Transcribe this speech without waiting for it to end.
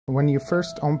When you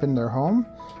first open their home,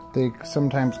 they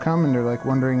sometimes come and they're like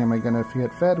wondering, am I gonna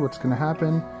get fed? What's gonna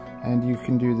happen? And you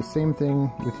can do the same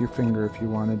thing with your finger if you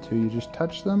wanted to. You just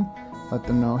touch them, let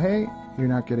them know, hey, you're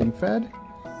not getting fed,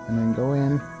 and then go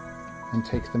in and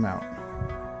take them out.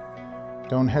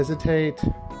 Don't hesitate,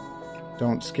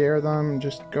 don't scare them,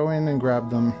 just go in and grab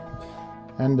them,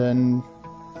 and then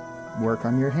work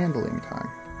on your handling time.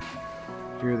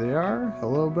 Here they are.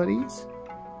 Hello, buddies.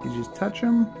 You just touch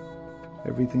them,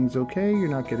 everything's okay, you're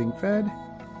not getting fed,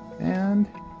 and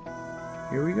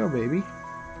here we go, baby.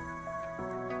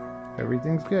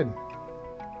 Everything's good.